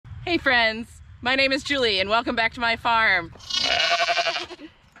Hey friends, my name is Julie and welcome back to my farm.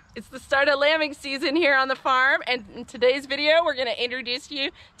 It's the start of lambing season here on the farm, and in today's video we're going to introduce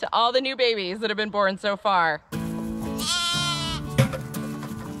you to all the new babies that have been born so far.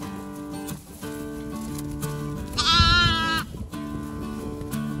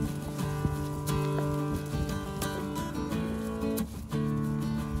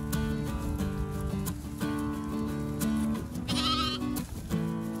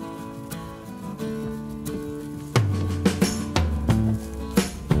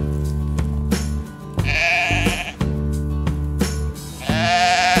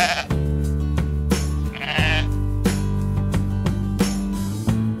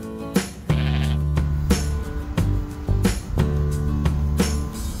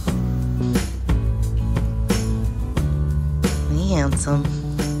 Handsome.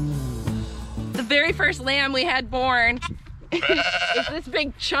 The very first lamb we had born is this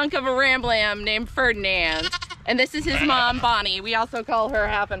big chunk of a ram lamb named Ferdinand. And this is his mom, Bonnie. We also call her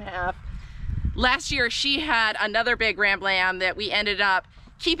half and half. Last year, she had another big ram lamb that we ended up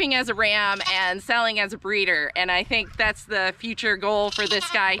keeping as a ram and selling as a breeder. And I think that's the future goal for this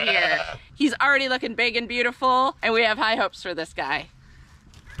guy here. He's already looking big and beautiful, and we have high hopes for this guy.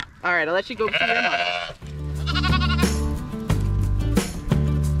 All right, I'll let you go see your mom.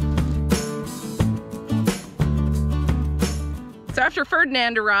 So after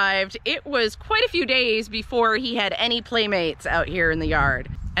Ferdinand arrived, it was quite a few days before he had any playmates out here in the yard.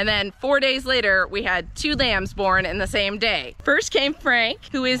 And then 4 days later, we had 2 lambs born in the same day. First came Frank,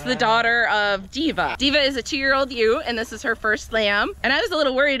 who is the daughter of Diva. Diva is a 2-year-old ewe, and this is her first lamb. And I was a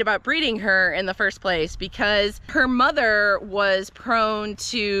little worried about breeding her in the first place because her mother was prone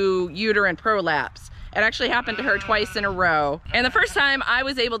to uterine prolapse. It actually happened to her twice in a row. And the first time I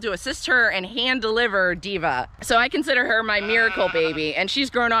was able to assist her and hand deliver Diva. So I consider her my miracle baby, and she's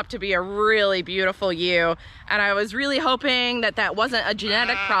grown up to be a really beautiful ewe. And I was really hoping that that wasn't a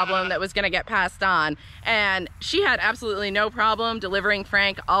genetic problem that was gonna get passed on. And she had absolutely no problem delivering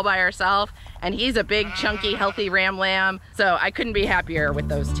Frank all by herself. And he's a big, chunky, healthy ram lamb. So I couldn't be happier with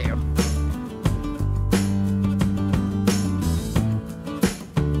those 2.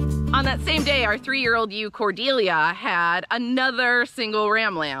 On that same day, our 3-year-old ewe, Cordelia, had another single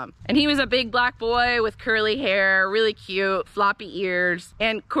ram lamb. And he was a big black boy with curly hair, really cute, floppy ears.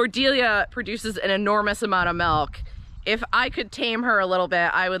 And Cordelia produces an enormous amount of milk. If I could tame her a little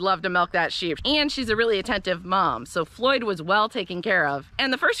bit, I would love to milk that sheep. And she's a really attentive mom, so Floyd was well taken care of.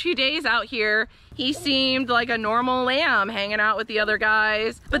 And the first few days out here, he seemed like a normal lamb hanging out with the other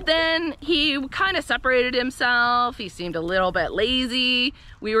guys. But then he kind of separated himself. He seemed a little bit lazy.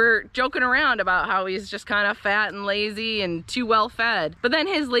 We were joking around about how he's just kind of fat and lazy and too well fed. But then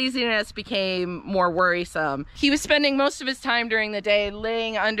his laziness became more worrisome. He was spending most of his time during the day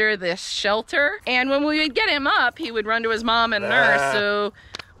laying under this shelter. And when we would get him up, he would run to his mom and nurse. So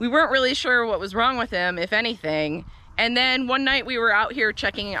we weren't really sure what was wrong with him, if anything. And then one night we were out here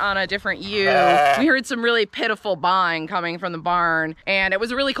checking on a different ewe. We heard some really pitiful baaing coming from the barn. And it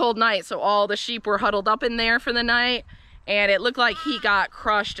was a really cold night, so all the sheep were huddled up in there for the night. And it looked like he got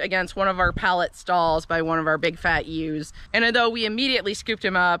crushed against one of our pallet stalls by one of our big fat ewes. And although we immediately scooped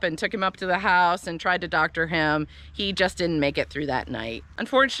him up and took him up to the house and tried to doctor him, he just didn't make it through that night.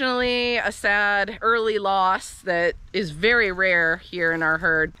 Unfortunately, a sad early loss that is very rare here in our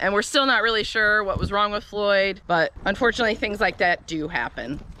herd. And we're still not really sure what was wrong with Floyd, but unfortunately things like that do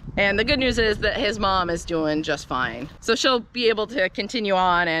happen. And the good news is that his mom is doing just fine. So she'll be able to continue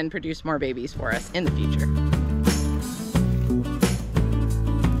on and produce more babies for us in the future.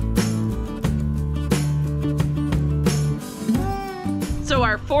 So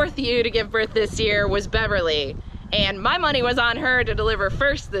our 4th ewe to give birth this year was Beverly. And my money was on her to deliver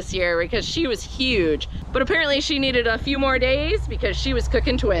first this year because she was huge. But apparently she needed a few more days because she was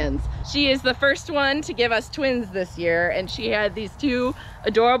cooking twins. She is the first one to give us twins this year, and she had these 2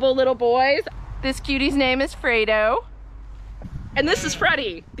 adorable little boys. This cutie's name is Fredo. And this is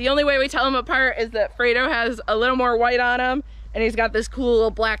Freddie. The only way we tell them apart is that Fredo has a little more white on him, and he's got this cool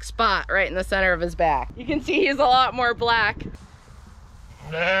little black spot right in the center of his back. You can see he's a lot more black.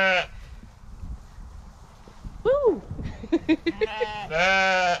 Woo! It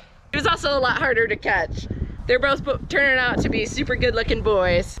was also a lot harder to catch. They're both turning out to be super good looking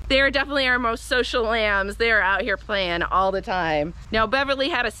boys. They're definitely our most social lambs. They are out here playing all the time. Now Beverly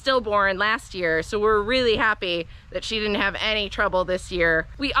had a stillborn last year, so we're really happy that she didn't have any trouble this year.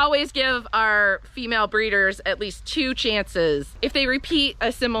 We always give our female breeders at least 2 chances. If they repeat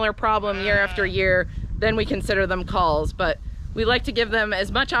a similar problem year after year, then we consider them culls, but we like to give them as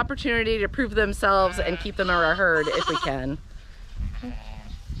much opportunity to prove themselves and keep them in our herd if we can.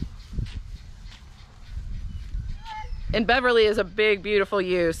 And Beverly is a big, beautiful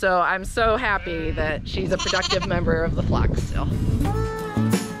ewe, so I'm so happy that she's a productive member of the flock still.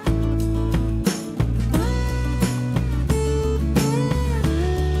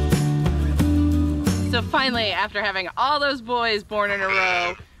 So finally, after having all those boys born in a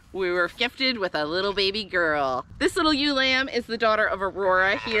row, we were gifted with a little baby girl. This little ewe lamb is the daughter of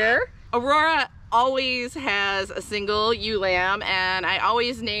Aurora here. Aurora always has a single ewe lamb, and I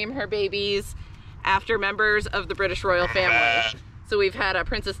always name her babies after members of the British royal family. So we've had a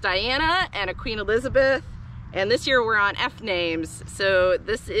Princess Diana and a Queen Elizabeth, and this year we're on F names. So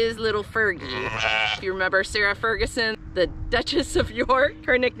this is little Fergie. If you remember Sarah Ferguson, the Duchess of York,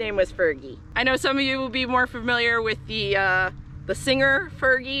 her nickname was Fergie. I know some of you will be more familiar with the singer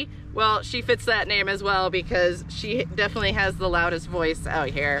Fergie. Well, she fits that name as well because she definitely has the loudest voice out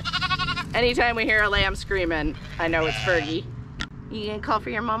here. Anytime we hear a lamb screaming, I know it's Fergie. You gonna call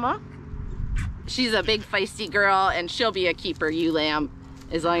for your mama? She's a big feisty girl, and she'll be a keeper ewe lamb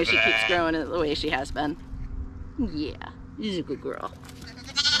as long as she keeps growing the way she has been. Yeah, she's a good girl.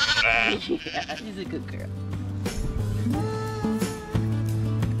 Yeah, she's a good girl.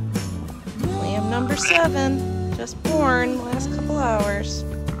 Lamb number 7, just born last couple hours.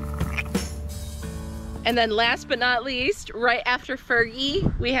 And then last but not least, right after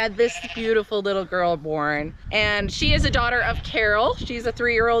Fergie, we had this beautiful little girl born. And she is a daughter of Carol. She's a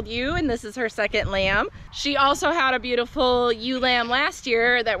 3-year-old ewe, and this is her second lamb. She also had a beautiful ewe lamb last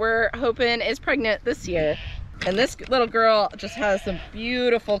year that we're hoping is pregnant this year. And this little girl just has some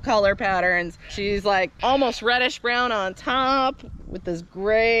beautiful color patterns. She's like almost reddish brown on top with this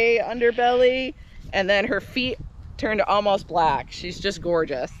gray underbelly, and then her feet turned to almost black. She's just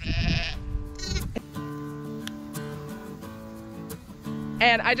gorgeous.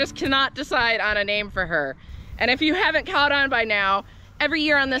 And I just cannot decide on a name for her. And if you haven't caught on by now, every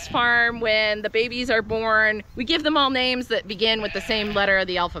year on this farm when the babies are born, we give them all names that begin with the same letter of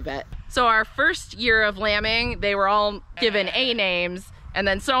the alphabet. So our first year of lambing, they were all given A names, and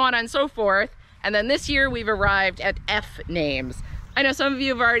then so on and so forth. And then this year we've arrived at F names. I know some of you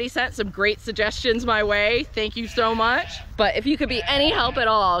have already sent some great suggestions my way. Thank you so much. But if you could be any help at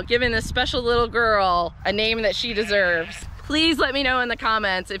all, giving this special little girl a name that she deserves, please let me know in the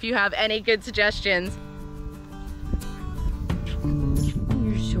comments if you have any good suggestions.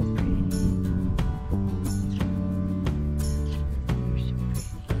 You're so pretty.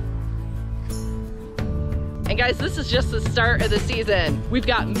 And guys, this is just the start of the season. We've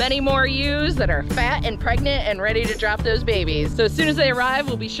got many more ewes that are fat and pregnant and ready to drop those babies. So as soon as they arrive,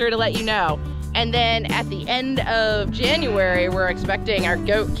 we'll be sure to let you know. And then at the end of January, we're expecting our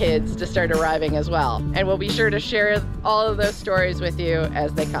goat kids to start arriving as well. And we'll be sure to share all of those stories with you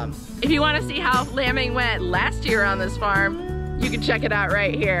as they come. If you want to see how lambing went last year on this farm, you can check it out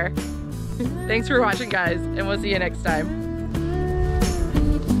right here. Thanks for watching, guys, and we'll see you next time.